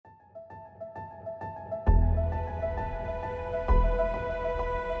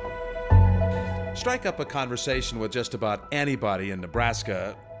Strike up a conversation with just about anybody in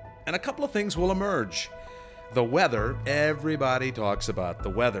Nebraska, and a couple of things will emerge. The weather, everybody talks about the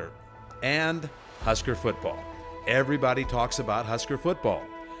weather. And Husker football. Everybody talks about Husker football.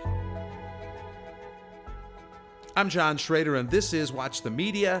 I'm John Schrader, and this is Watch the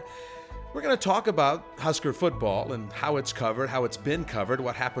Media. We're going to talk about Husker football and how it's covered, how it's been covered,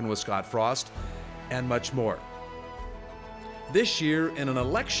 what happened with Scott Frost, and much more. This year, in an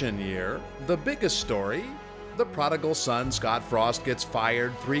election year, the biggest story, the prodigal son Scott Frost gets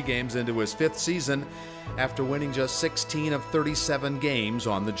fired 3 games into his 5th season after winning just 16 of 37 games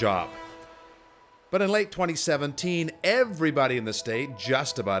on the job. But in late 2017, everybody in the state,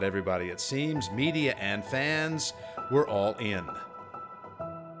 just about everybody it seems, media and fans, were all in.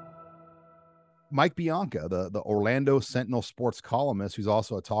 Mike Bianca, the Orlando Sentinel sports columnist, who's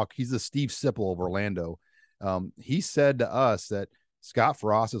also he's the Steve Sipple of Orlando. He said to us that Scott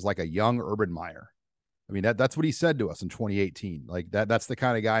Frost is like a young Urban Meyer. I mean, that's what he said to us in 2018. Like that's the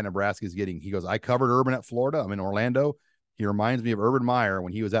kind of guy Nebraska is getting. He goes, I covered Urban at Florida. I'm in Orlando. He reminds me of Urban Meyer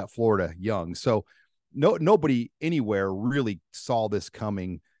when he was at Florida young. So nobody anywhere really saw this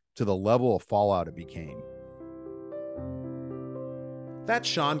coming to the level of fallout it became. That's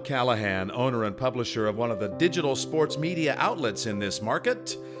Sean Callahan, owner and publisher of one of the digital sports media outlets in this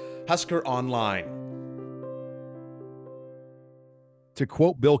market, Husker Online. To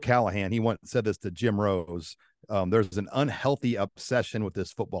quote Bill Callahan, he once said this to Jim Rose, there's an unhealthy obsession with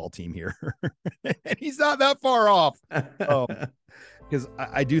this football team here. And he's not that far off. Because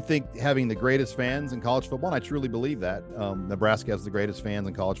I do think having the greatest fans in college football, and I truly believe that, Nebraska has the greatest fans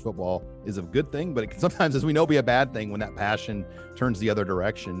in college football, is a good thing, but it can sometimes, as we know, be a bad thing when that passion turns the other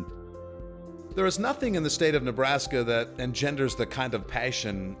direction. There is nothing in the state of Nebraska that engenders the kind of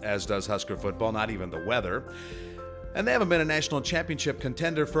passion as does Husker football, not even the weather. And they haven't been a national championship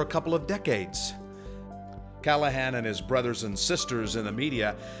contender for a couple of decades. Callahan and his brothers and sisters in the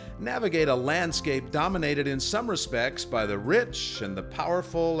media navigate a landscape dominated in some respects by the rich and the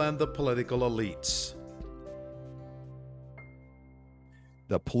powerful and the political elites.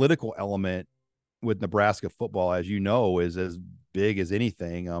 The political element with Nebraska football, as you know, is as big as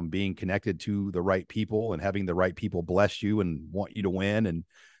anything. Being connected to the right people and having the right people bless you and want you to win and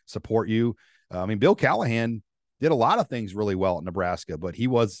support you. Bill Callahan did a lot of things really well at Nebraska, but he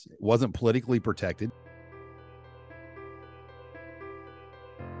wasn't politically protected.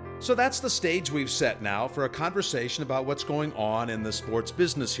 So that's the stage we've set now for a conversation about what's going on in the sports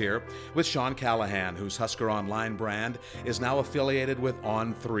business here with Sean Callahan, whose Husker Online brand is now affiliated with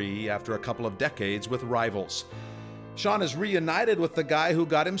On3 after a couple of decades with rivals. Sean is reunited with the guy who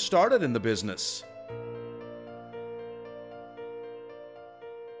got him started in the business.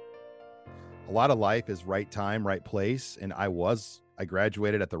 A lot of life is right time, right place. And I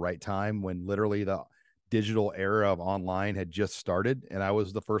graduated at the right time when literally the digital era of online had just started. And I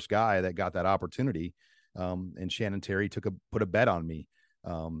was the first guy that got that opportunity. And Shannon Terry put a bet on me,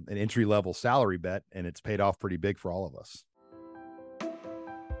 an entry-level salary bet, and it's paid off pretty big for all of us.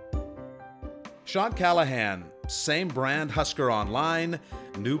 Sean Callahan, same brand, Husker Online,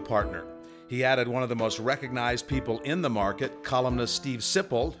 new partner. He added one of the most recognized people in the market, columnist Steve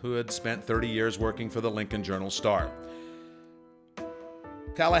Sipple, who had spent 30 years working for the Lincoln Journal-Star.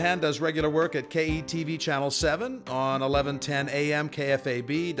 Callahan does regular work at KETV Channel 7 on 1110 AM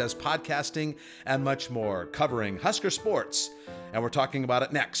KFAB, does podcasting and much more, covering Husker sports. And we're talking about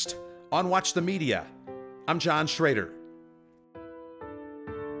it next on Watch the Media. I'm John Schrader.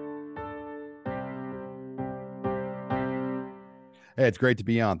 Hey, it's great to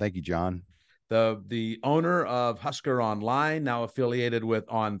be on. Thank you, John. The owner of Husker Online, now affiliated with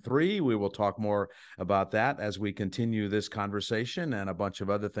On3. We will talk more about that as we continue this conversation and a bunch of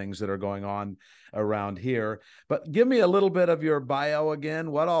other things that are going on around here. But give me a little bit of your bio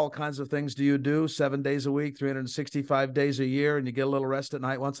again. What all kinds of things do you do 7 days a week, 365 days a year, and you get a little rest at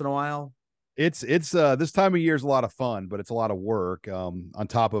night once in a while? It's this time of year is a lot of fun, but it's a lot of work. On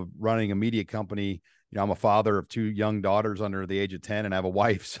top of running a media company, I'm a father of 2 young daughters under the age of 10, and I have a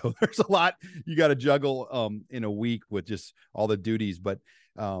wife. So there's a lot you got to juggle in a week with just all the duties. But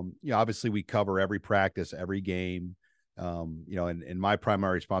obviously we cover every practice, every game. And my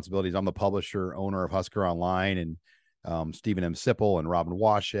primary responsibilities, I'm the publisher, owner of Husker Online, and Stephen M. Sipple and Robin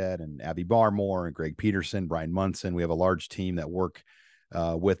Washett and Abby Barmore and Greg Peterson, Brian Munson. We have a large team that work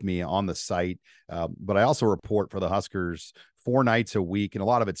with me on the site. But I also report for the Huskers 4 nights a week, and a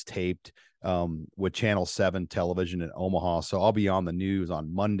lot of it's taped with Channel 7 television in Omaha. So I'll be on the news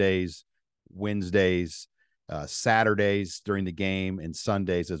on Mondays, Wednesdays, Saturdays during the game, and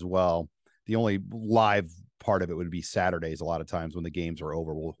Sundays as well. The only live part of it would be Saturdays. A lot of times when the games are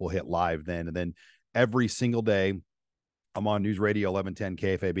over, we'll hit live then. And then every single day I'm on News Radio 1110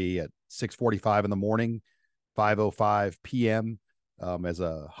 KFAB at 6:45 in the morning, 5:05 p.m. As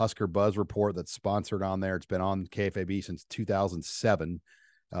a Husker Buzz report that's sponsored on there. It's been on KFAB since 2007.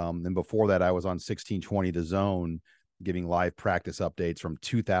 And before that, I was on 1620 The Zone, giving live practice updates from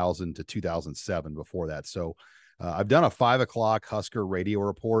 2000 to 2007 before that. So I've done a 5 o'clock Husker radio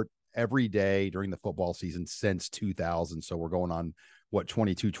report every day during the football season since 2000. So we're going on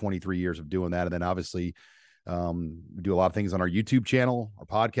 22, 23 years of doing that. And then obviously we do a lot of things on our YouTube channel, our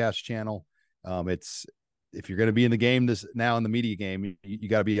podcast channel. If you're going to be in the game now in the media game, you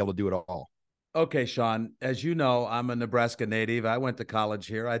got to be able to do it all. Okay, Sean, as you know, I'm a Nebraska native. I went to college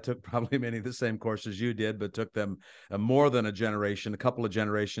here. I took probably many of the same courses you did, but took them more than a couple of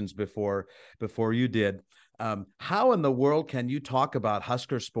generations before you did. How in the world can you talk about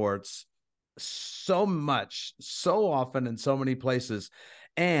Husker sports so much, so often, in so many places,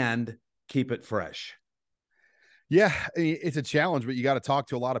 and keep it fresh? Yeah, it's a challenge, but you got to talk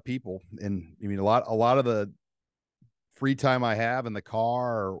to a lot of people. And I mean, a lot of the free time I have in the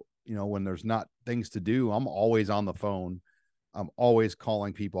car, or, when there's not things to do, I'm always on the phone. I'm always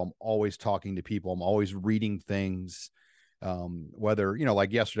calling people. I'm always talking to people. I'm always reading things. Whether,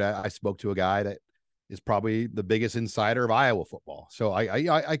 like yesterday, I spoke to a guy that is probably the biggest insider of Iowa football. So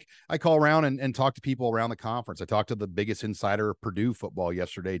I call around and talk to people around the conference. I talked to the biggest insider of Purdue football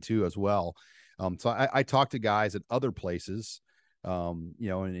yesterday too, as well. So I talk to guys at other places,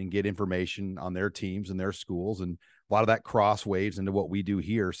 and get information on their teams and their schools, and a lot of that cross waves into what we do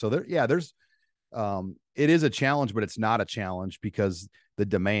here. So it is a challenge, but it's not a challenge because the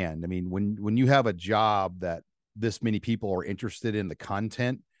demand. I mean, when you have a job that this many people are interested in the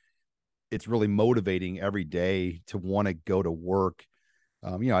content, it's really motivating every day to want to go to work.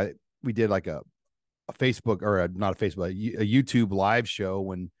 We did like a Facebook, or not a Facebook, a YouTube live show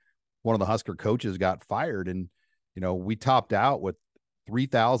when one of the Husker coaches got fired, and we topped out with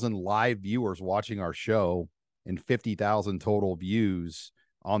 3,000 live viewers watching our show and 50,000 total views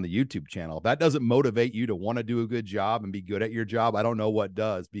on the YouTube channel. If that doesn't motivate you to want to do a good job and be good at your job, I don't know what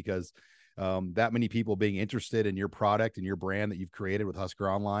does, because that many people being interested in your product and your brand that you've created with Husker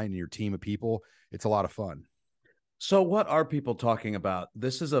Online and your team of people, it's a lot of fun. So what are people talking about?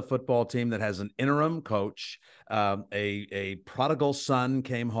 This is a football team that has an interim coach. A prodigal son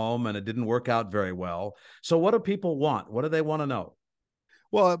came home and it didn't work out very well. So what do people want? What do they want to know?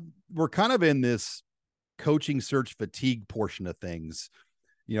 Well, we're kind of in this coaching search fatigue portion of things.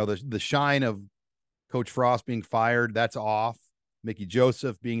 The shine of Coach Frost being fired, that's off. Mickey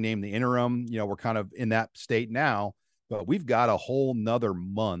Joseph being named the interim, we're kind of in that state now, but we've got a whole nother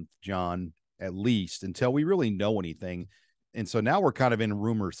month, John, at least, until we really know anything. And so now we're kind of in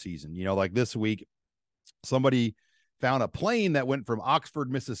rumor season. Like this week, somebody found a plane that went from Oxford,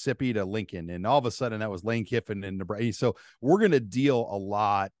 Mississippi to Lincoln, and all of a sudden that was Lane Kiffin in Nebraska. So we're going to deal a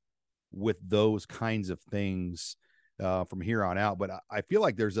lot with those kinds of things from here on out. But I feel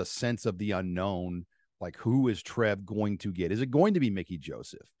like there's a sense of the unknown. Like, who is Trev going to get? Is it going to be Mickey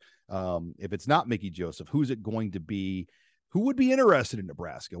Joseph? If it's not Mickey Joseph, who's it going to be? Who would be interested in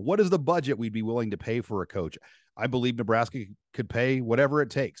Nebraska? What is the budget we'd be willing to pay for a coach? I believe Nebraska could pay whatever it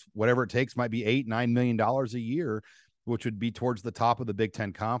takes. Whatever it takes might be $8-9 million a year, which would be towards the top of the Big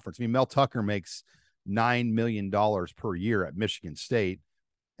Ten Conference. I mean, Mel Tucker makes $9 million per year at Michigan State.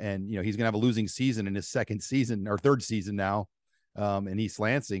 And, he's going to have a losing season in his second season or third season now in East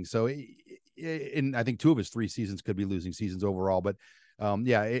Lansing. So, and I think 2 of his 3 seasons could be losing seasons overall. But,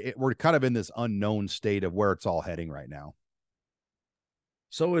 we're kind of in this unknown state of where it's all heading right now.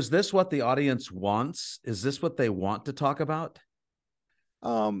 So is this what the audience wants? Is this what they want to talk about?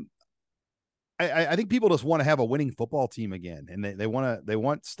 I think people just want to have a winning football team again, and they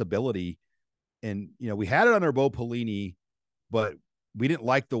want stability. And, we had it under Bo Pelini, but we didn't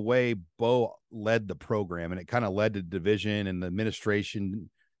like the way Bo led the program, and it kind of led to division, and the administration,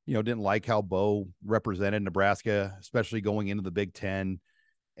 didn't like how Bo represented Nebraska, especially going into the Big Ten.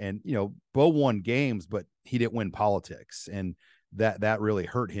 And, Bo won games, but he didn't win politics. And that really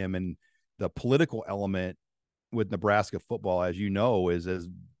hurt him. And the political element with Nebraska football, as you know, is as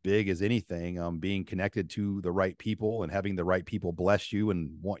big as anything. Being connected to the right people and having the right people bless you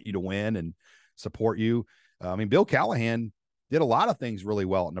and want you to win and support you. Bill Callahan did a lot of things really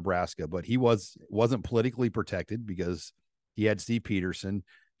well at Nebraska, but he wasn't politically protected because he had Steve Peterson.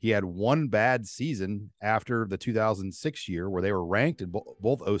 He had one bad season after the 2006 year where they were ranked in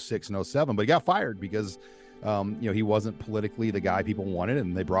both 06 and 07, but he got fired because he wasn't politically the guy people wanted,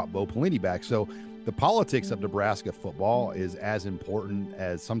 and they brought Bo Pelini back. So the politics of Nebraska football is as important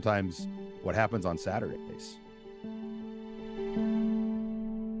as sometimes what happens on Saturdays.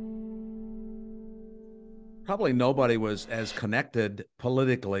 Probably nobody was as connected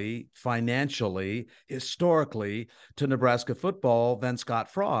politically, financially, historically to Nebraska football than Scott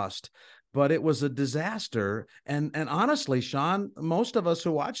Frost. But it was a disaster. And honestly, Sean, most of us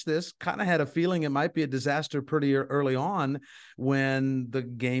who watched this kind of had a feeling it might be a disaster pretty early on when the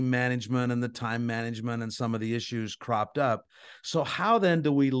game management and the time management and some of the issues cropped up. So how then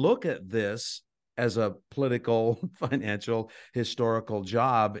do we look at this as a political, financial, historical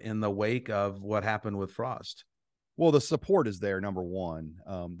job in the wake of what happened with Frost? Well, the support is there, number one.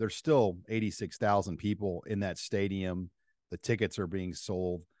 There's still 86,000 people in that stadium. The tickets are being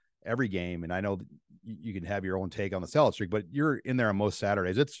sold every game. And I know you can have your own take on the Salad Streak, but you're in there on most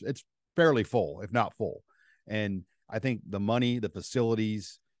Saturdays. It's fairly full, if not full. And I think the money, the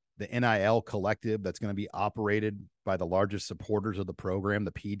facilities, the NIL collective that's going to be operated by the largest supporters of the program,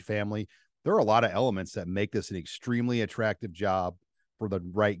 the Pede family, there are a lot of elements that make this an extremely attractive job for the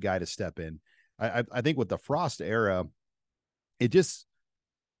right guy to step in. I think with the Frost era, the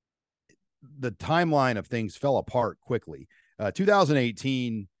timeline of things fell apart quickly.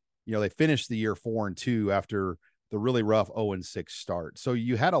 2018, they finished the year 4-2 after the really rough 0-6 start. So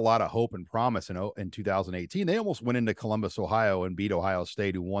you had a lot of hope and promise in 2018. They almost went into Columbus, Ohio and beat Ohio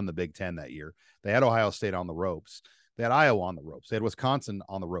State, who won the Big Ten that year. They had Ohio State on the ropes. They had Iowa on the ropes. They had Wisconsin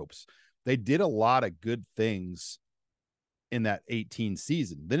on the ropes. They did a lot of good things in that 18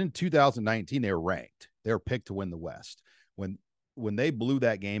 season. Then in 2019, they were ranked. They were picked to win the West. When they blew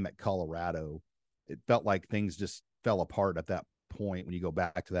that game at Colorado, it felt like things just fell apart at that point. When you go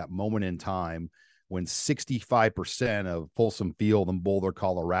back to that moment in time when 65% of Folsom Field in Boulder,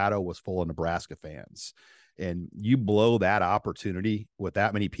 Colorado was full of Nebraska fans, and you blow that opportunity with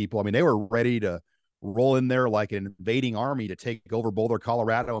that many people. I mean, they were ready to roll in there like an invading army to take over Boulder,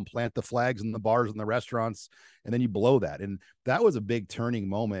 Colorado, and plant the flags in the bars and the restaurants. And then you blow that. And that was a big turning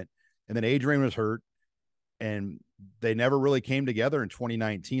moment. And then Adrian was hurt, and they never really came together in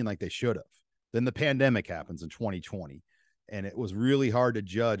 2019 like they should have. Then the pandemic happens in 2020, and it was really hard to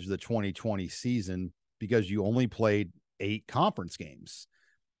judge the 2020 season because you only played 8 conference games,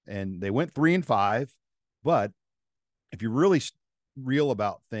 and they went 3-5. But if you're really real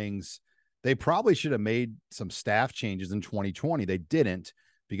about things, they probably should have made some staff changes in 2020. They didn't,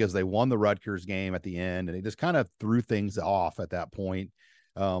 because they won the Rutgers game at the end, and they just kind of threw things off at that point.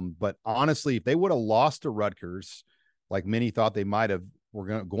 But honestly, if they would have lost to Rutgers, like many thought they might have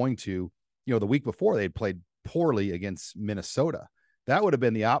were going to, the week before they had played poorly against Minnesota, that would have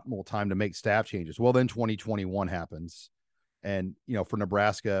been the optimal time to make staff changes. Well, then 2021 happens. And, for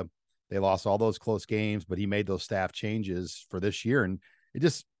Nebraska, they lost all those close games, but he made those staff changes for this year. And it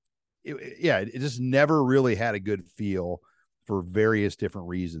just never really had a good feel for various different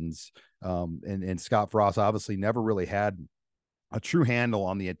reasons. And Scott Frost obviously never really had a true handle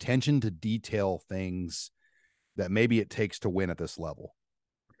on the attention to detail things that maybe it takes to win at this level.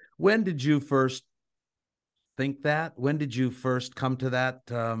 When did you first think that? When did you first come to that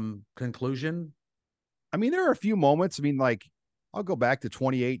conclusion? I mean, there are a few moments. I mean, like, I'll go back to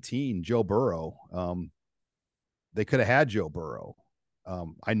 2018, Joe Burrow. They could have had Joe Burrow.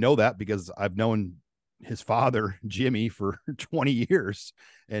 I know that because I've known his father, Jimmy, for 20 years.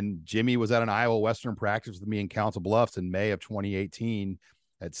 And Jimmy was at an Iowa Western practice with me in Council Bluffs in May of 2018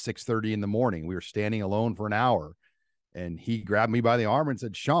 at 6:30 in the morning. We were standing alone for an hour, and he grabbed me by the arm and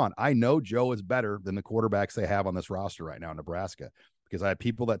said, "Sean, I know Joe is better than the quarterbacks they have on this roster right now in Nebraska." Because I have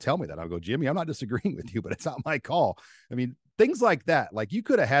people that tell me that. I'll go, "Jimmy, I'm not disagreeing with you, but it's not my call." I mean, things like that. Like, you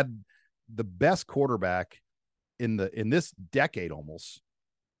could have had the best quarterback in this decade almost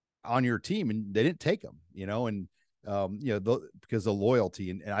on your team, and they didn't take him, because of loyalty.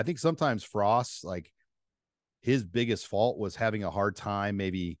 And I think sometimes Frost, like, his biggest fault was having a hard time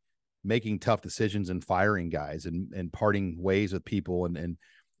maybe making tough decisions and firing guys and parting ways with people and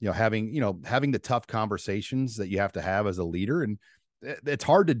having the tough conversations that you have to have as a leader. And it's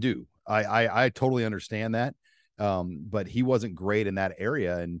hard to do. I totally understand that. But he wasn't great in that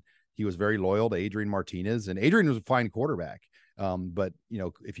area, and he was very loyal to Adrian Martinez, and Adrian was a fine quarterback. But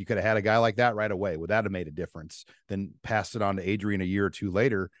if you could have had a guy like that right away, would that have made a difference? Then passed it on to Adrian a year or two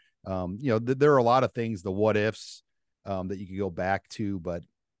later. There are a lot of things, the what ifs, that you could go back to, but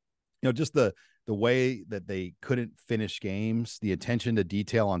just the way that they couldn't finish games, the attention to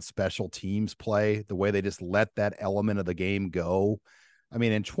detail on special teams play, the way they just let that element of the game go. I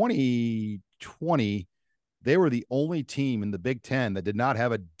mean, in 2020, they were the only team in the Big Ten that did not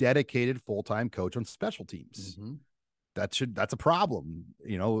have a dedicated full-time coach on special teams. Mm-hmm. that's a problem.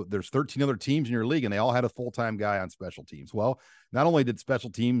 There's 13 other teams in your league and they all had a full-time guy on special teams. Well, not only did special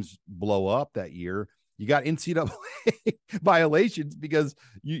teams blow up that year, you got NCAA violations because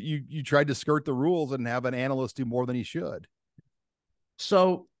you tried to skirt the rules and have an analyst do more than he should.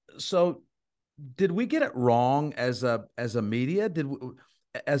 So did we get it wrong as a media?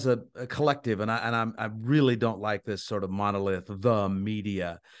 As a collective, and I really don't like this sort of monolith, the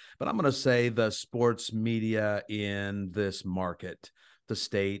media, but I'm going to say the sports media in this market, the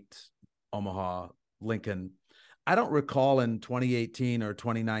state, Omaha, Lincoln. I don't recall in 2018 or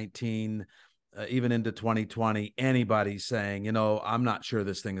 2019, even into 2020, anybody saying, I'm not sure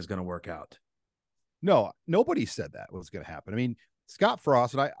this thing is going to work out. No, nobody said that was going to happen. I mean, Scott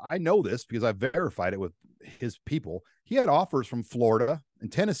Frost, and I know this because I verified it with his people. He had offers from Florida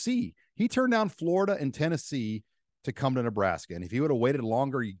and Tennessee. He turned down Florida and Tennessee to come to Nebraska. And if he would have waited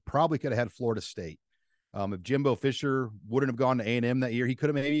longer, he probably could have had Florida State. If Jimbo Fisher wouldn't have gone to A&M that year, he could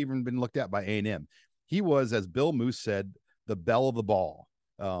have maybe even been looked at by A&M. He was, as Bill Moose said, the belle of the ball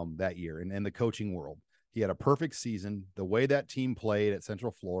that year in the coaching world. He had a perfect season. The way that team played at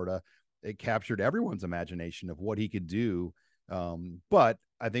Central Florida, it captured everyone's imagination of what he could do. But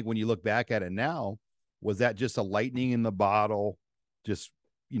I think when you look back at it now, was that just a lightning in the bottle, just,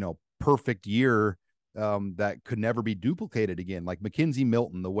 perfect year that could never be duplicated again? Like McKenzie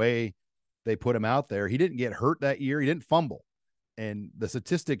Milton, the way they put him out there, he didn't get hurt that year. He didn't fumble. And the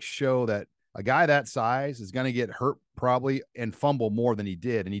statistics show that a guy that size is going to get hurt probably and fumble more than he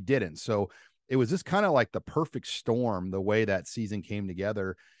did. And he didn't. So it was just kind of like the perfect storm, the way that season came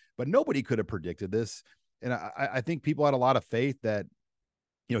together, but nobody could have predicted this. And I think people had a lot of faith that,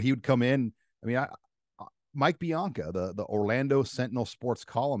 he would come in. I mean, Mike Bianca, the Orlando Sentinel sports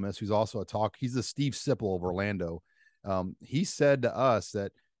columnist, who's also he's the Steve Sipple of Orlando. He said to us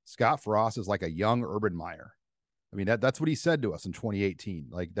that Scott Frost is like a young Urban Meyer. I mean, that's what he said to us in 2018.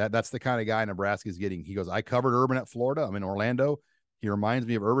 Like that's the kind of guy Nebraska is getting. He goes, I covered Urban at Florida. I'm in Orlando. He reminds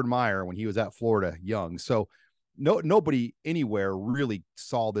me of Urban Meyer when he was at Florida young. So nobody anywhere really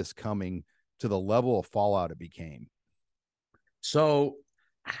saw this coming to the level of fallout it became. So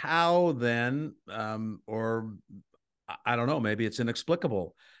how then, or I don't know, maybe it's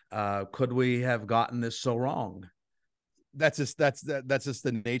inexplicable. Could we have gotten this so wrong? That's just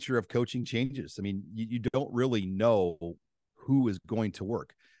the nature of coaching changes. I mean, you don't really know who is going to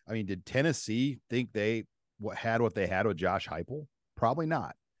work. I mean, did Tennessee think they had what they had with Josh Heupel? Probably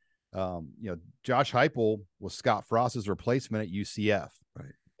not. Josh Heupel was Scott Frost's replacement at UCF.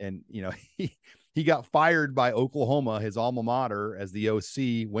 Right. And, he got fired by Oklahoma, his alma mater, as the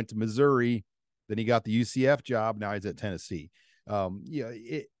OC, went to Missouri. Then he got the UCF job. Now he's at Tennessee.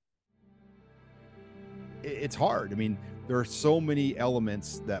 It's hard. I mean, there are so many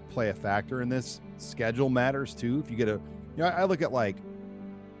elements that play a factor in this. Schedule matters too. If you get I look at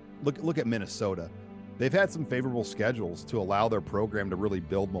look at Minnesota. They've had some favorable schedules to allow their program to really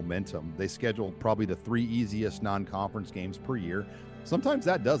build momentum. They scheduled probably the 3 easiest non-conference games per year. Sometimes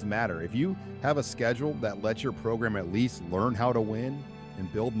that does matter. If you have a schedule that lets your program at least learn how to win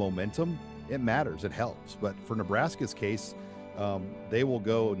and build momentum, it matters. It helps. But for Nebraska's case, they will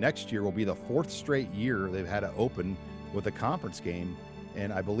go next year will be the 4th straight year they've had to open with a conference game.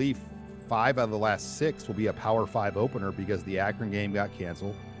 And I believe 5 out of the last 6 will be a Power 5 opener because the Akron game got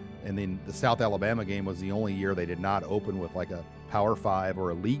canceled. And then the South Alabama game was the only year they did not open with like a Power 5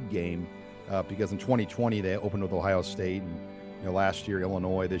 or a league game because in 2020 they opened with Ohio State, and last year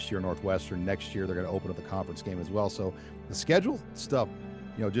Illinois, this year Northwestern, next year they're going to open up the conference game as well. So the schedule stuff,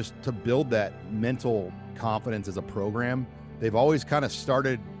 just to build that mental confidence as a program, they've always kind of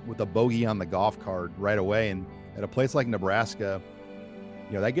started with a bogey on the golf cart right away. And at a place like Nebraska,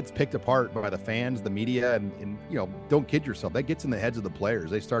 that gets picked apart by the fans, the media, and don't kid yourself, that gets in the heads of the players.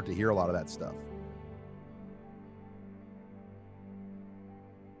 They start to hear a lot of that stuff.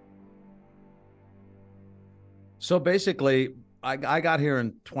 So basically, I got here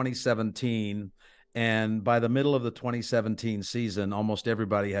in 2017, and by the middle of the 2017 season, almost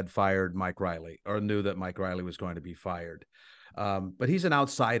everybody had fired Mike Riley or knew that Mike Riley was going to be fired. But he's an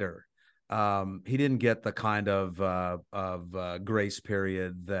outsider. He didn't get the kind of grace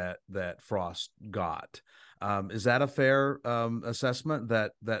period that Frost got. Is that a fair assessment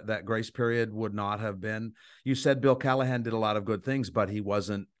that grace period would not have been? You said Bill Callahan did a lot of good things, but he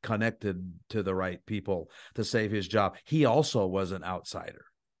wasn't connected to the right people to save his job. He also was an outsider.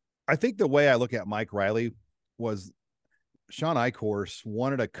 I think the way I look at Mike Riley was Sean Eichhorst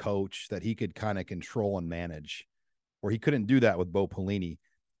wanted a coach that he could kind of control and manage, or he couldn't do that with Bo Pelini.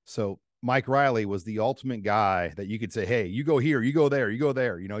 So Mike Riley was the ultimate guy that you could say, hey, you go here, you go there, you go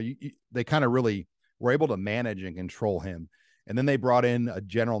there. They kind of really were able to manage and control him. And then they brought in a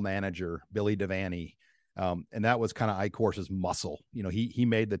general manager, Billy Devaney. And that was kind of Eichhorst's muscle. You know, he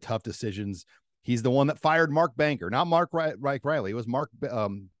made the tough decisions. He's the one that fired Mark Banker, not Mark Riley. It was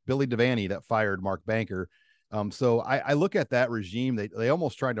Billy Devaney that fired Mark Banker. So I look at that regime. They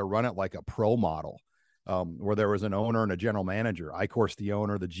almost tried to run it like a pro model, where there was an owner and a general manager. Eichhorst, the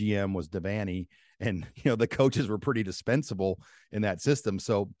owner, the GM was Devaney, and the coaches were pretty dispensable in that system.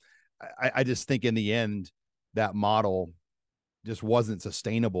 So I just think in the end that model just wasn't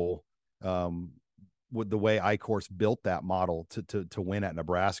sustainable. With the way Eichhorst built that model to win at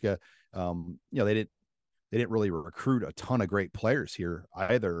Nebraska, they didn't really recruit a ton of great players here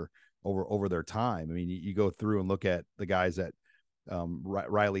either over their time. I mean, you go through and look at the guys that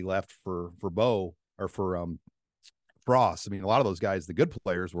Riley left for Bo or for Frost. I mean, a lot of those guys, the good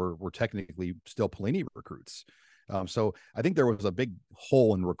players, were technically still Pelini recruits. So I think there was a big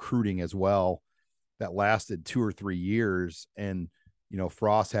hole in recruiting as well that lasted 2 or 3 years, and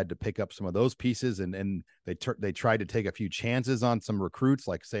Frost had to pick up some of those pieces, and they tried to take a few chances on some recruits,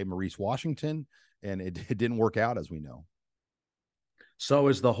 like say Maurice Washington, and it didn't work out, as we know. So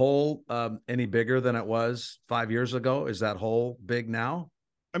is the hole any bigger than it was 5 years ago? Is that hole big now?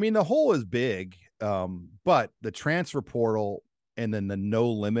 I mean, the hole is big, but the transfer portal and then the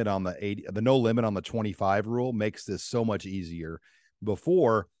no limit on the 25 rule makes this so much easier.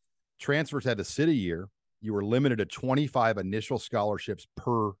 Before, transfers had to sit a year. You were limited to 25 initial scholarships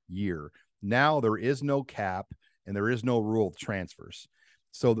per year. Now there is no cap and there is no rule of transfers.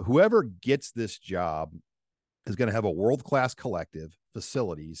 So whoever gets this job is going to have a world-class collective,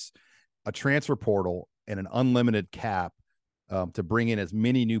 facilities, a transfer portal, and an unlimited cap to bring in as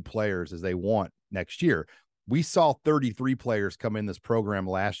many new players as they want next year. We saw 33 players come in this program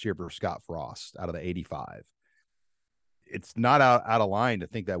last year for Scott Frost out of the 85. It's not out of line to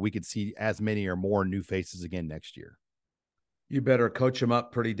think that we could see as many or more new faces again next year. You better coach them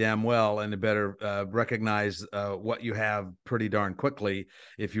up pretty damn well, and you better recognize what you have pretty darn quickly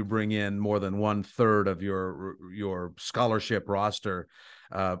if you bring in more than 1/3 of your scholarship roster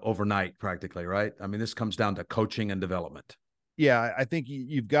overnight, practically, right? I mean, this comes down to coaching and development. Yeah, I think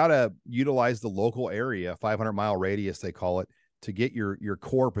you've got to utilize the local area, 500-mile radius, they call it, to get your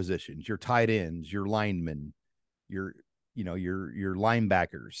core positions, your tight ends, your linemen, your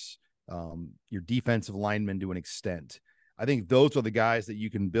linebackers, your defensive linemen to an extent. I think those are the guys that you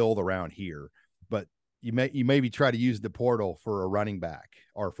can build around here. But you maybe try to use the portal for a running back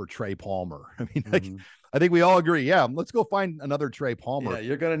or for Trey Palmer. I mean, I think we all agree. Yeah, let's go find another Trey Palmer. Yeah,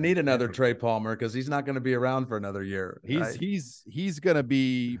 you're going to need another Trey Palmer because he's not going to be around for another year. Right? He's going to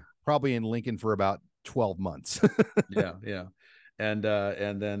be probably in Lincoln for about 12 months. Yeah. And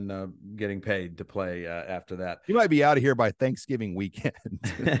then getting paid to play after that. He might be out of here by Thanksgiving weekend.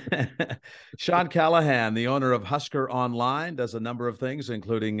 Sean Callahan, the owner of Husker Online, does a number of things,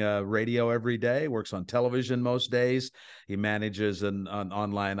 including radio every day, works on television most days. He manages an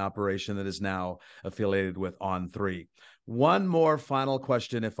online operation that is now affiliated with On3. One more final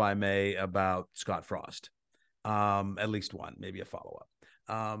question, if I may, about Scott Frost. At least one, maybe a follow-up.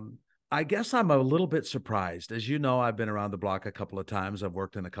 I guess I'm a little bit surprised. As you know, I've been around the block a couple of times. I've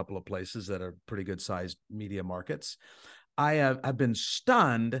worked in a couple of places that are pretty good sized media markets. I've been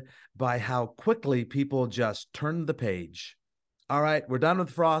stunned by how quickly people just turn the page. All right, we're done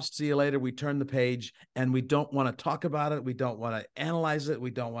with Frost. See you later. We turn the page and we don't want to talk about it. We don't want to analyze it.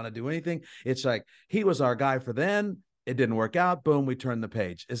 We don't want to do anything. It's like, he was our guy for then. It didn't work out. Boom, we turn the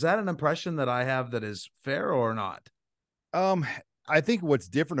page. Is that an impression that I have that is fair or not? I think what's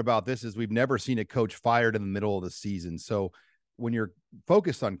different about this is we've never seen a coach fired in the middle of the season. So when you're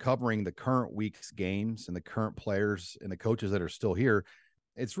focused on covering the current week's games and the current players and the coaches that are still here,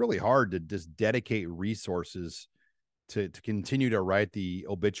 it's really hard to just dedicate resources to continue to write the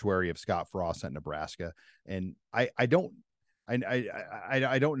obituary of Scott Frost at Nebraska. And I don't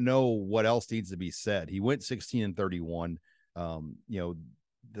know what else needs to be said. He went 16-31.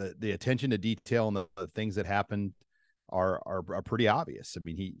 The attention to detail and the things that happened are pretty obvious. I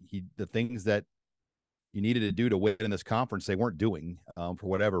mean, the things that you needed to do to win in this conference, they weren't doing for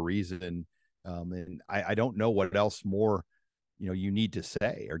whatever reason. And I don't know what else more, you need to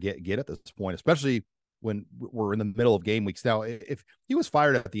say or get at this point, especially when we're in the middle of game weeks. Now, if he was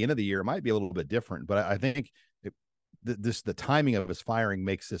fired at the end of the year, it might be a little bit different, but I think the timing of his firing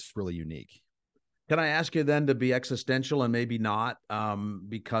makes this really unique. Can I ask you then to be existential and maybe not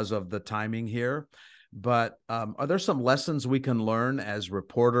because of the timing here? But are there some lessons we can learn as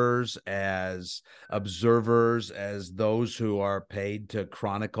reporters, as observers, as those who are paid to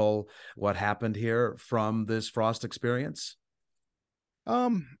chronicle what happened here from this Frost experience?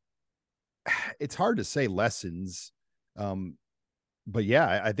 it's hard to say lessons. But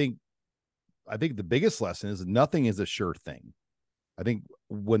yeah, I think the biggest lesson is nothing is a sure thing. I think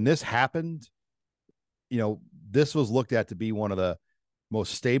when this happened, this was looked at to be one of the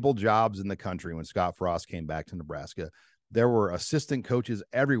most stable jobs in the country when Scott Frost came back to Nebraska. There were assistant coaches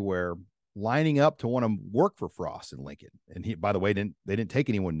everywhere lining up to want to work for Frost in Lincoln. And he, by the way, they didn't take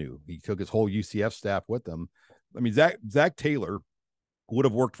anyone new. He took his whole UCF staff with them. I mean, Zach Taylor would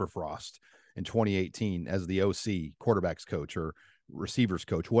have worked for Frost in 2018 as the OC, quarterbacks coach or receivers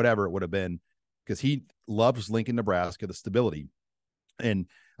coach, whatever it would have been, because he loves Lincoln, Nebraska, the stability. And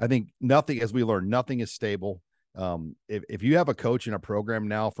I think nothing, as we learned, nothing is stable. If you have a coach in a program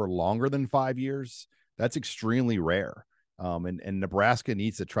now for longer than 5 years, that's extremely rare. And Nebraska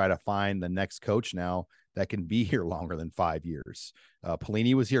needs to try to find the next coach now that can be here longer than 5 years.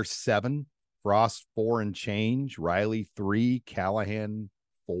 Pelini was here 7, Frost 4 and change, Riley 3, Callahan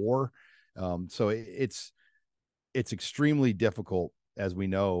 4. So it's extremely difficult, as we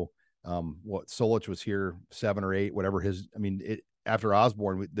know. What Solich was here 7 or 8, whatever his. I mean, after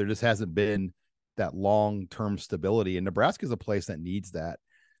Osborne, there just hasn't been that long-term stability, and Nebraska is a place that needs that.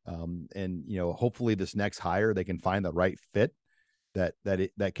 And hopefully this next hire, they can find the right fit that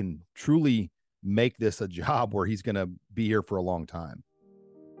can truly make this a job where he's going to be here for a long time.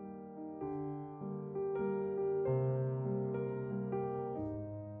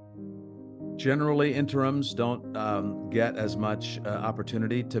 Generally, interims don't get as much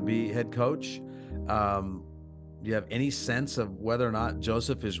opportunity to be head coach. Do you have any sense of whether or not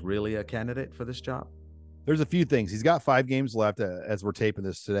Joseph is really a candidate for this job? There's a few things. He's got 5 games left as we're taping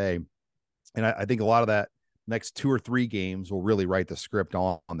this today. And I think a lot of that next 2 or 3 games will really write the script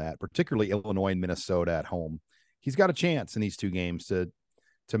on that, particularly Illinois and Minnesota at home. He's got a chance in these 2 games to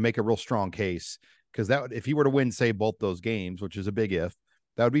make a real strong case, because if he were to win, say, both those games, which is a big if,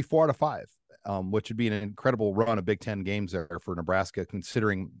 that would be 4 out of 5, which would be an incredible run of Big Ten games there for Nebraska,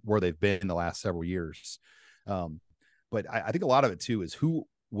 considering where they've been the last several years. But I think a lot of it too is who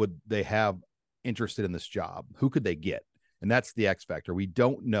would they have interested in this job? Who could they get? And that's the X factor. We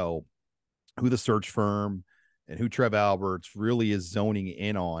don't know who the search firm and who Trev Alberts really is zoning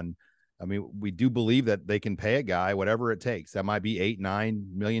in on. I mean, we do believe that they can pay a guy whatever it takes. That might be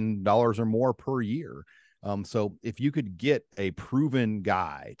 $8-9 million or more per year. So if you could get a proven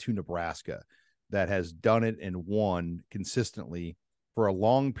guy to Nebraska that has done it and won consistently for a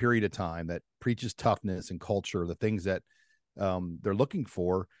long period of time, that preaches toughness and culture, the things that they're looking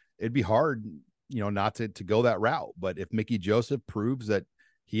for, it'd be hard, not to go that route. But if Mickey Joseph proves that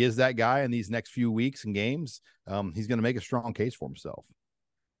he is that guy in these next few weeks and games, he's going to make a strong case for himself.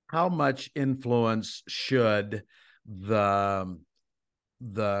 How much influence should the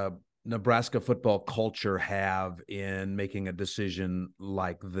Nebraska football culture have in making a decision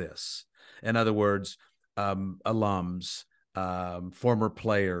like this? In other words, alums, former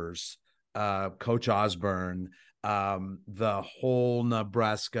players, Coach Osborne, the whole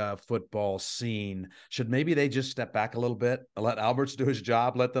Nebraska football scene, should maybe they just step back a little bit, let Alberts do his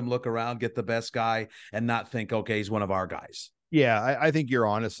job, let them look around, get the best guy, and not think, okay, he's one of our guys? Yeah, I think you're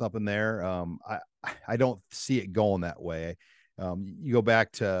onto something there. I don't see it going that way. You go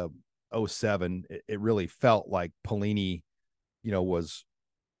back to 2007, it really felt like Pelini, was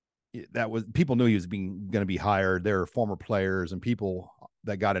people knew he was going to be hired. There were former players and people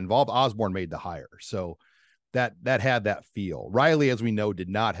that got involved. Osborne made the hire, so that had that feel. Riley, as we know, did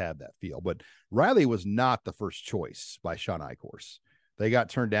not have that feel, but Riley was not the first choice by Sean Eichhorst. They got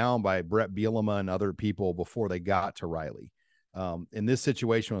turned down by Brett Bielema and other people before they got to Riley. In this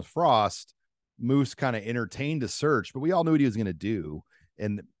situation with Frost, Moose kind of entertained a search, but we all knew what he was going to do.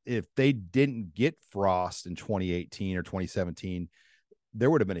 And if they didn't get Frost in 2018 or 2017, there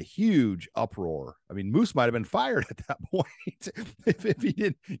would have been a huge uproar. I mean, Moose might have been fired at that point if he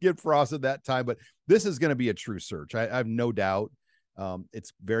didn't get Frost at that time. But this is going to be a true search. I have no doubt.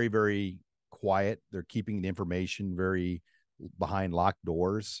 It's very, very quiet. They're keeping the information very behind locked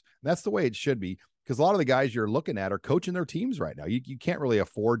doors. And that's the way it should be, because a lot of the guys you're looking at are coaching their teams right now. You can't really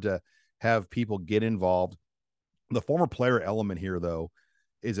afford to have people get involved. The former player element here, though,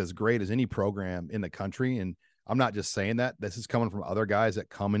 is as great as any program in the country. And I'm not just saying that. This is coming from other guys that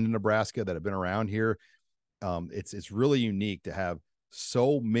come into Nebraska that have been around here. It's really unique to have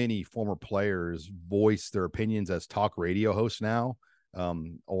so many former players voice their opinions as talk radio hosts now,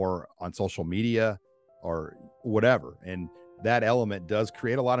 or on social media or whatever. And that element does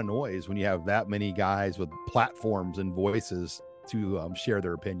create a lot of noise when you have that many guys with platforms and voices to share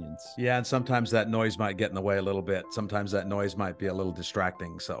their opinions. Yeah, and sometimes that noise might get in the way a little bit. Sometimes that noise might be a little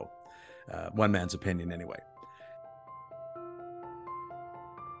distracting. So one man's opinion anyway.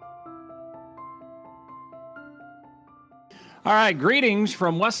 All right, greetings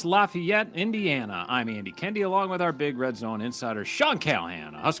from West Lafayette, Indiana. I'm Andy Kendi, along with our Big Red Zone insider, Sean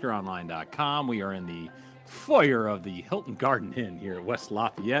Callahan of HuskerOnline.com. We are in the foyer of the Hilton Garden Inn here at West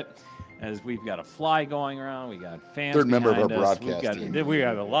Lafayette, as we've got a fly going around. We got fans. Third member of our us. broadcast team. We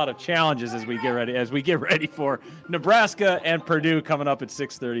have a lot of challenges as we get ready for Nebraska and Purdue coming up at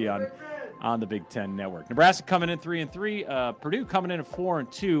 6:30 on the Big Ten Network. Nebraska coming in 3-3, Purdue coming in at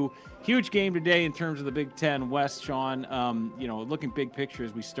 4-2. Huge game today in terms of the Big Ten West, Sean. Looking big picture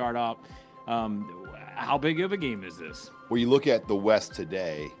as we start off. How big of a game is this? Well, you look at the West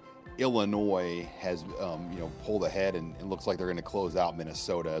today. Illinois has, pulled ahead and looks like they're going to close out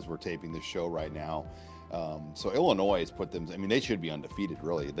Minnesota as we're taping this show right now. So Illinois has put them. I mean, they should be undefeated.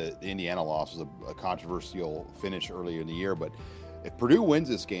 Really, the Indiana loss was a controversial finish earlier in the year, but if Purdue wins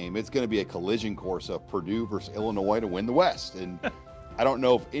this game, it's going to be a collision course of Purdue versus Illinois to win the West. And I don't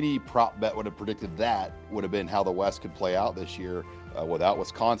know if any prop bet would have predicted that would have been how the West could play out this year without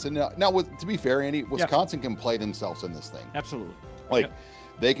Wisconsin. Now, to be fair, Andy, Wisconsin can play themselves in this thing. Absolutely.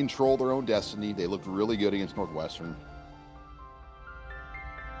 They control their own destiny. They looked really good against Northwestern.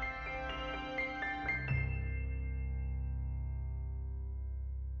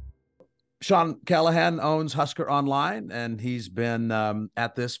 Sean Callahan owns Husker Online, and he's been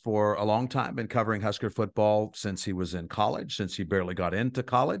at this for a long time, been covering Husker football since he was in college, since he barely got into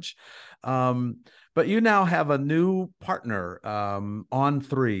college. But you now have a new partner,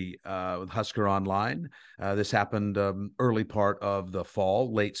 On3, with Husker Online. This happened early part of the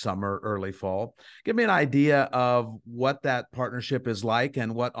fall, late summer, early fall. Give me an idea of what that partnership is like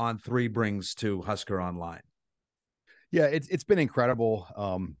and what On3 brings to Husker Online. Yeah, it's been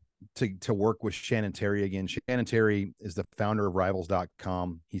incredible. To work with Shannon Terry again. Shannon Terry is the founder of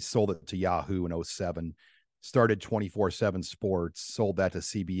Rivals.com. He sold it to Yahoo in 2007, started 24/7 Sports, sold that to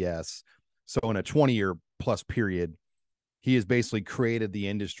CBS. So in a 20-year plus period, he has basically created the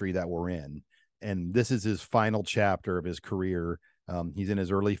industry that we're in. And this is his final chapter of his career. He's in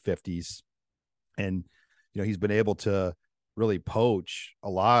his early 50s. And, he's been able to really poach a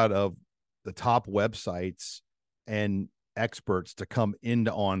lot of the top websites and experts to come into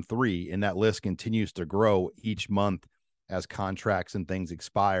On3, and that list continues to grow each month as contracts and things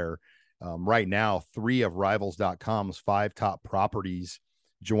expire. Right now, 3 of Rivals.com's 5 top properties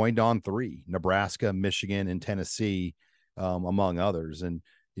joined On3: Nebraska, Michigan, and Tennessee, among others. And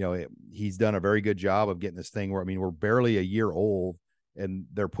he's done a very good job of getting this thing where, we're barely a year old and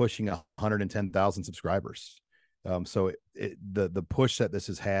they're pushing 110,000 subscribers. So the push that this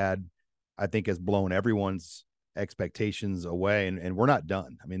has had, I think, has blown everyone's expectations away, and we're not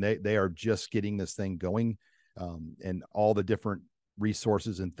done. They are just getting this thing going, and all the different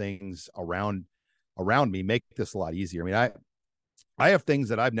resources and things around me make this a lot easier. I have things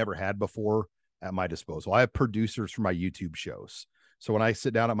that I've never had before at my disposal. I have producers for my YouTube shows. So when I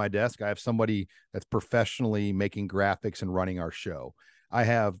sit down at my desk, I have somebody that's professionally making graphics and running our show. I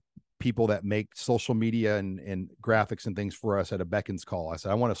have people that make social media and graphics and things for us at a beckons call. I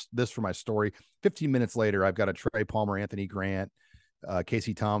said, I want this for my story. 15 minutes later, I've got a Trey Palmer, Anthony Grant,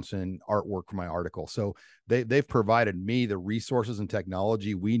 Casey Thompson artwork for my article. So they've provided me the resources and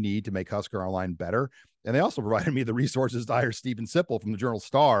technology we need to make Husker Online better. And they also provided me the resources to hire Stephen Sipple from the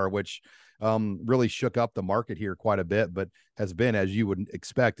Journal-Star, which really shook up the market here quite a bit, but has been, as you would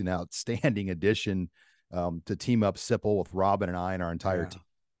expect, an outstanding addition to team up Sipple with Robin and I and our entire team.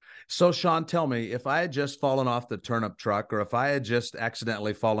 So, Sean, tell me, if I had just fallen off the turnip truck, or if I had just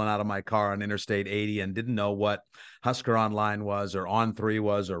accidentally fallen out of my car on Interstate 80 and didn't know what Husker Online was, or On3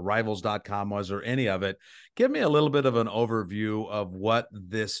 was, or Rivals.com was, or any of it, give me a little bit of an overview of what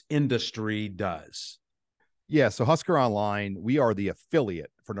this industry does. Yeah, so Husker Online, we are the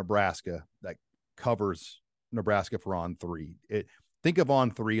affiliate for Nebraska that covers Nebraska for On3. Think of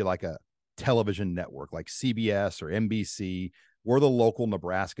On3 like a television network, like CBS or NBC. We're the local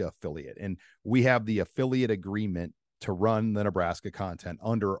Nebraska affiliate, and we have the affiliate agreement to run the Nebraska content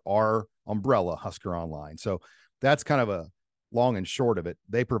under our umbrella, Husker Online. So that's kind of a long and short of it.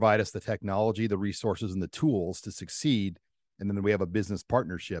 They provide us the technology, the resources, and the tools to succeed, and then we have a business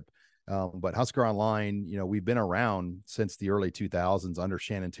partnership. But Husker Online, we've been around since the early 2000s under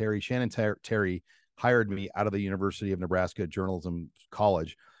Shannon Terry. Shannon Terry hired me out of the University of Nebraska Journalism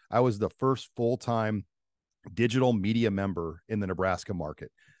College. I was the first full-time digital media member in the Nebraska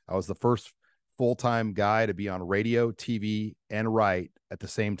market. I was the first full-time guy to be on radio, TV, and write at the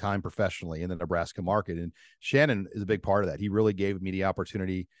same time professionally in the Nebraska market. And Shannon is a big part of that. He really gave me the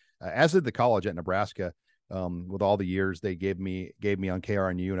opportunity, as did the college at Nebraska, with all the years they gave me on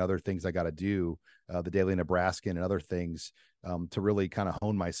KRNU and other things I got to do, the Daily Nebraskan and other things, to really kind of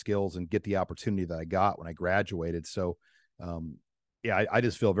hone my skills and get the opportunity that I got when I graduated. So Yeah, I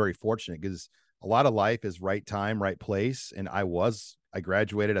just feel very fortunate because a lot of life is right time, right place. And I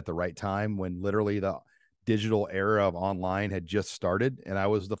graduated at the right time when literally the digital era of online had just started. And I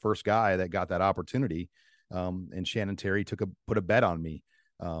was the first guy that got that opportunity. And Shannon Terry put a bet on me,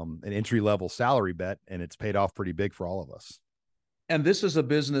 an entry-level salary bet, and it's paid off pretty big for all of us. And this is a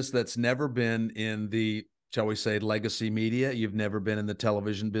business that's never been in the, shall we say, legacy media. You've never been in the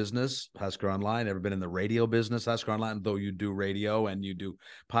television business, Husker Online, never been in the radio business, Husker Online, though you do radio and you do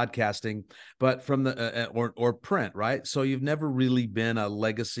podcasting, but from the, or print, right? So you've never really been a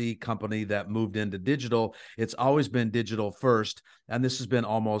legacy company that moved into digital. It's always been digital first. And this has been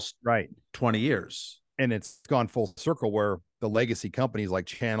almost 20 years. And it's gone full circle where the legacy companies like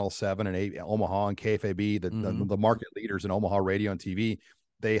Channel 7 and 8, Omaha and KFAB, the market leaders in Omaha radio and TV,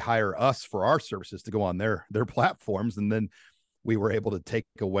 they hire us for our services to go on their platforms. And then we were able to take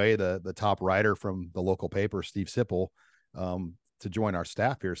away the top writer from the local paper, Steve Sipple, to join our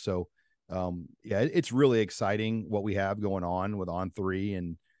staff here. So yeah, it's really exciting what we have going on with On3.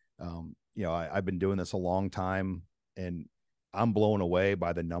 And, you know, I've been doing this a long time and I'm blown away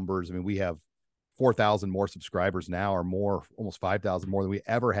by the numbers. I mean, we have 4,000 more subscribers now, or more, almost 5,000 more than we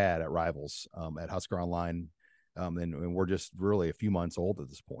ever had at Rivals, at Husker Online. And we're just really a few months old at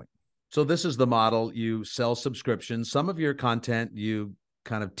this point. So this is the model. You sell subscriptions. Some of your content you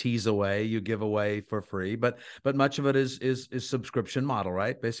kind of tease away, you give away for free, but much of it is subscription model,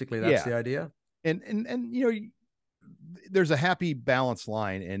 right? Basically, that's the idea. And you know, there's a happy balance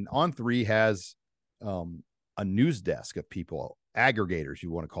line, and On3 has a news desk of people, aggregators,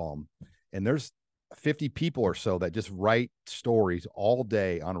 you want to call them, and there's 50 people or so that just write stories all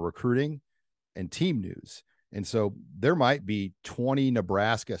day on recruiting and team news. And so there might be 20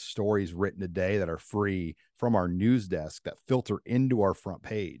 Nebraska stories written a day that are free from our news desk that filter into our front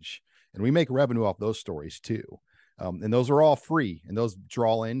page. And we make revenue off those stories too. And those are all free, and those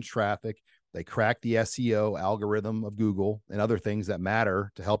draw in traffic. They crack the SEO algorithm of Google and other things that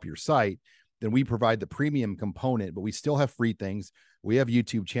matter to help your site. Then we provide the premium component, but we still have free things. We have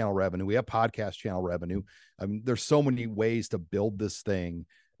YouTube channel revenue. We have podcast channel revenue. I mean, there's so many ways to build this thing.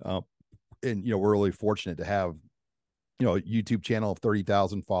 And, you know, we're really fortunate to have, you know, a YouTube channel of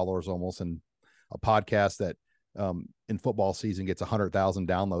 30,000 followers almost, and a podcast that in football season gets 100,000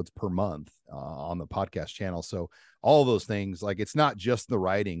 downloads per month on the podcast channel. So all of those things, like, it's not just the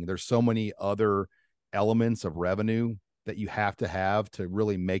writing. There's so many other elements of revenue that you have to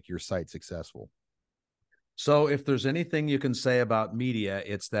really make your site successful. So if there's anything you can say about media,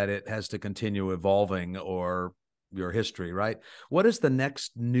 it's that it has to continue evolving, or your history, right? What is the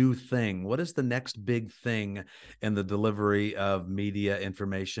next new thing? What is the next big thing in the delivery of media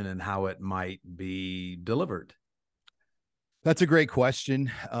information and how it might be delivered? That's a great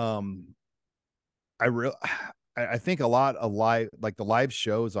question. I think a lot of the live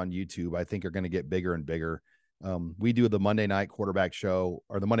shows on YouTube, I think, are going to get bigger and bigger. We do the Monday night quarterback show,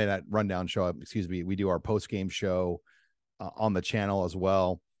 or the Monday night rundown show, excuse me. We do our post-game show on the channel as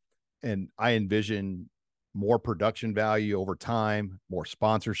well. And I envision more production value over time, more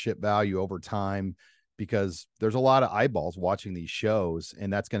sponsorship value over time, because there's a lot of eyeballs watching these shows,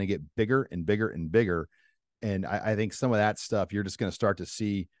 and that's going to get bigger and bigger and bigger. And I think some of that stuff you're just going to start to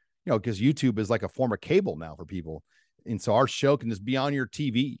see, you know, because YouTube is like a form of cable now for people. And so our show can just be on your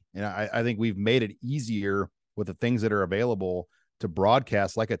TV. And I think we've made it easier with the things that are available to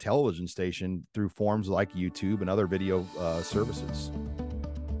broadcast like a television station through forms like YouTube and other video services.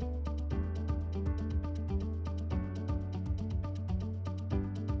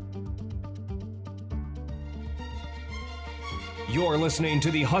 You're listening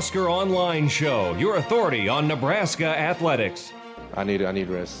to the Husker Online Show, your authority on Nebraska athletics. I need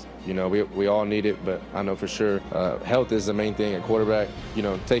rest. You know, we all need it, but I know for sure health is the main thing at quarterback. You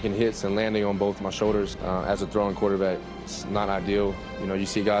know, taking hits and landing on both my shoulders as a throwing quarterback, it's not ideal. You know, you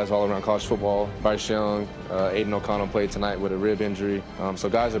see guys all around college football. Bryce Young, Aiden O'Connell played tonight with a rib injury. So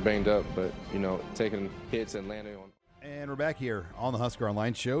guys are banged up, but, you know, taking hits and landing on. And we're back here on the Husker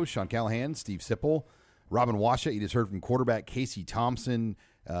Online Show. Sean Callahan, Steve Sipple, Robin Washut. You just heard from quarterback Casey Thompson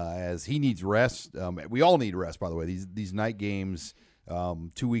as he needs rest. We all need rest, by the way. These night games,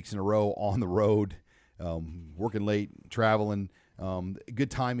 2 weeks in a row on the road, working late, traveling.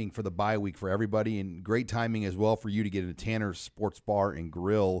 Good timing for the bye week for everybody, and great timing as well for you to get into Tanner's Sports Bar and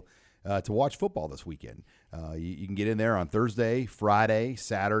Grill to watch football this weekend. You can get in there on Thursday, Friday,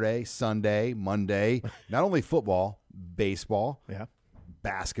 Saturday, Sunday, Monday. Not only football, baseball,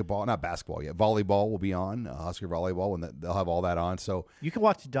 not basketball yet. Volleyball will be on, Husker volleyball, and they'll have all that on. So You can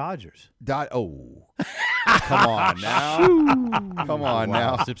watch the Dodgers. come on now. Come on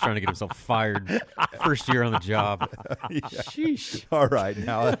Wow, now. Zip's trying to get himself fired. First year on the job. Sheesh. All right,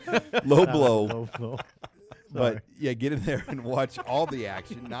 now low blow. Low blow. But yeah, get in there and watch all the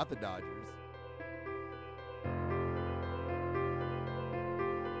action, not the Dodgers.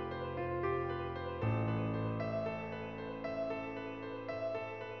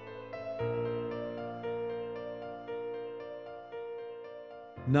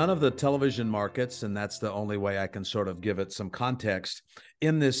 None of the television markets, and that's the only way I can sort of give it some context,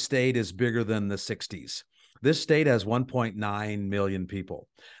 in this state is bigger than the 60s. This state has 1.9 million people.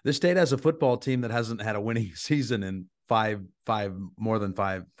 This state has a football team that hasn't had a winning season in more than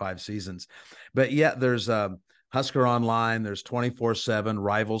five seasons. But yet there's Husker Online, there's 24/7.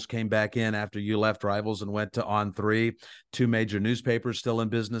 Rivals came back in after you left Rivals and went to On3. Two major newspapers still in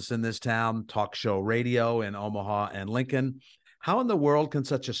business in this town, talk show radio in Omaha and Lincoln. How in the world can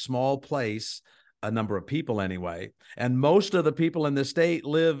such a small place, a number of people anyway, and most of the people in the state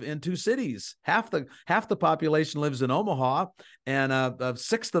live in two cities? Half the population lives in Omaha, and a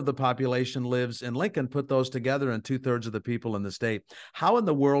sixth of the population lives in Lincoln. Put those together, and 2/3 of the people in the state. How in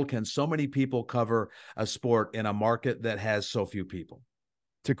the world can so many people cover a sport in a market that has so few people?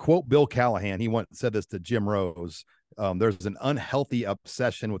 To quote Bill Callahan, he once said this to Jim Rose. There's an unhealthy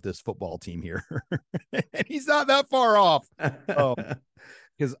obsession with this football team here. And he's not that far off.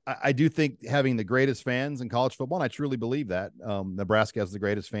 Because I do think having the greatest fans in college football, and I truly believe that Nebraska has the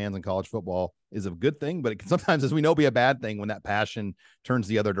greatest fans in college football, is a good thing, but it can sometimes, as we know, be a bad thing when that passion turns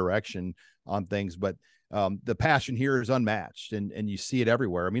the other direction on things. But the passion here is unmatched, and you see it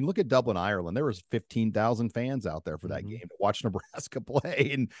everywhere. I mean, look at Dublin, Ireland. There was 15,000 fans out there for that game to watch Nebraska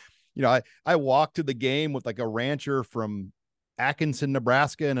play. And I walked to the game with like a rancher from Atkinson,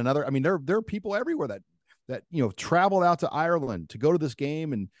 Nebraska, and another. I mean, there are people everywhere that traveled out to Ireland to go to this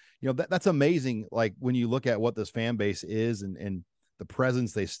game, and that's amazing. Like when you look at what this fan base is and the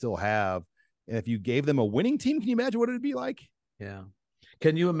presence they still have, and if you gave them a winning team, can you imagine what it'd be like? Yeah.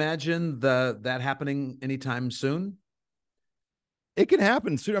 Can you imagine that happening anytime soon? It can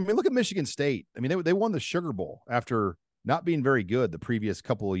happen soon. I mean, look at Michigan State. I mean, they won the Sugar Bowl after not being very good the previous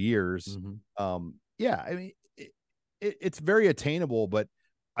couple of years. Yeah, I mean, it's very attainable, but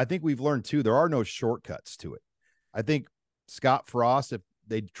I think we've learned too, there are no shortcuts to it. I think Scott Frost, if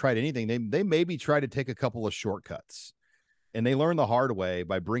they tried anything, they maybe try to take a couple of shortcuts, and they learned the hard way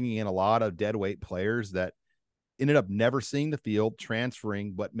by bringing in a lot of deadweight players that ended up never seeing the field,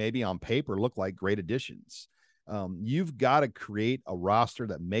 transferring, but maybe on paper look like great additions. You've got to create a roster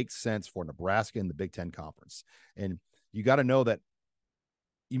that makes sense for Nebraska in the Big Ten Conference. And you got to know that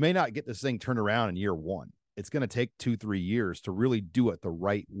you may not get this thing turned around in year one. It's going to take 2-3 years to really do it the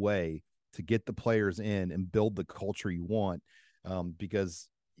right way, to get the players in and build the culture you want, because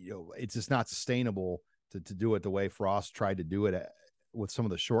it's just not sustainable to do it the way Frost tried to do it with some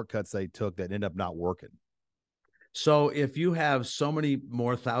of the shortcuts they took that end up not working. So if you have so many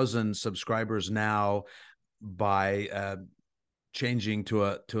more thousand subscribers now by changing to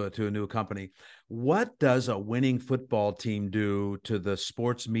a new company, what does a winning football team do to the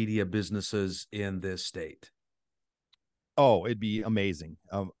sports media businesses in this state? Oh, it'd be amazing.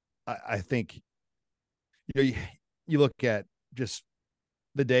 I think you look at just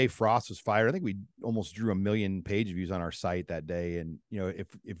the day Frost was fired. I think we almost drew 1 million page views on our site that day. And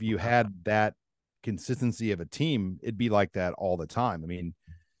if you had that consistency of a team, it'd be like that all the time. I mean,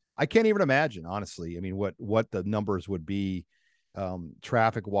 I can't even imagine, honestly. I mean, what the numbers would be,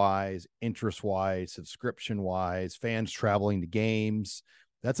 traffic wise, interest wise, subscription wise, fans traveling to games.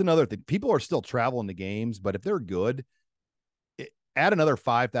 That's another thing. People are still traveling to games, but if they're good, add another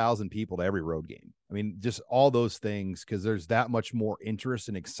 5,000 people to every road game. I mean, just all those things, because there's that much more interest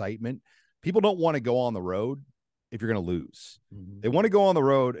and excitement. People don't want to go on the road if you're going to lose. They want to go on the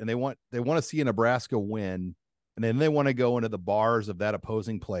road, and they want to see a Nebraska win, and then they want to go into the bars of that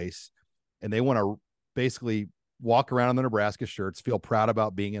opposing place, and they want to basically walk around in the Nebraska shirts, feel proud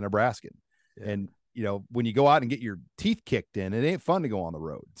about being a Nebraskan. Yeah. And when you go out and get your teeth kicked in, it ain't fun to go on the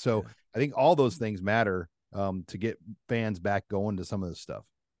road. So I think all those things matter to get fans back going to some of this stuff.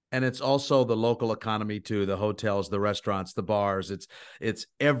 And it's also the local economy too, the hotels, the restaurants, the bars. It's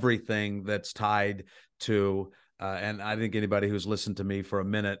everything that's tied to, and I think anybody who's listened to me for a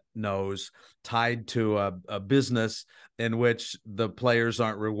minute knows, tied to a business in which the players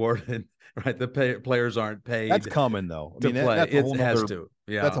aren't rewarded, right? The players aren't paid. That's coming though. I mean, it has to.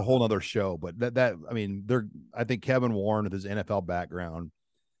 Yeah, that's a whole other show. But I mean, I think Kevin Warren with his NFL background,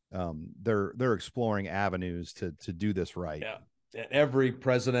 they're exploring avenues to do this right. every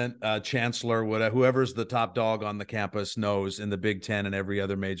president, chancellor, whatever, whoever's the top dog on the campus knows in the Big Ten and every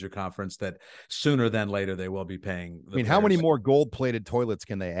other major conference that sooner than later they will be paying. I mean, how many more gold-plated toilets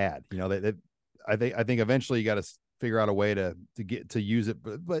can they add? You know, I think eventually you got to figure out a way to get to use it.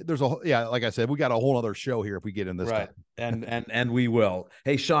 But there's like I said, we got a whole other show here if we get in this. Right. Time. And we will.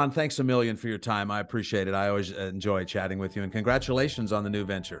 Hey, Sean, thanks a million for your time. I appreciate it. I always enjoy chatting with you, and congratulations on the new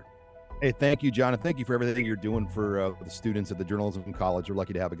venture. Hey, thank you, John, and thank you for everything you're doing for the students at the Journalism College. We're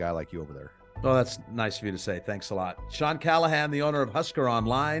lucky to have a guy like you over there. Well, that's nice of you to say. Thanks a lot. Sean Callahan, the owner of Husker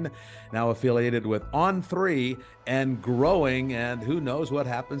Online, now affiliated with On3 and growing, and who knows what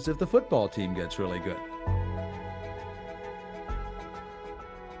happens if the football team gets really good.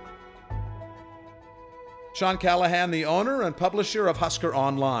 Sean Callahan, the owner and publisher of Husker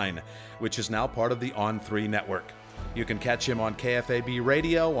Online, which is now part of the On3 network. You can catch him on KFAB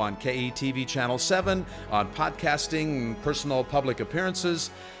Radio, on KETV Channel 7, on podcasting, personal public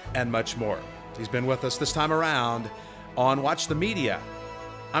appearances, and much more. He's been with us this time around on Watch the Media.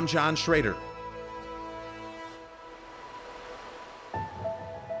 I'm John Schrader.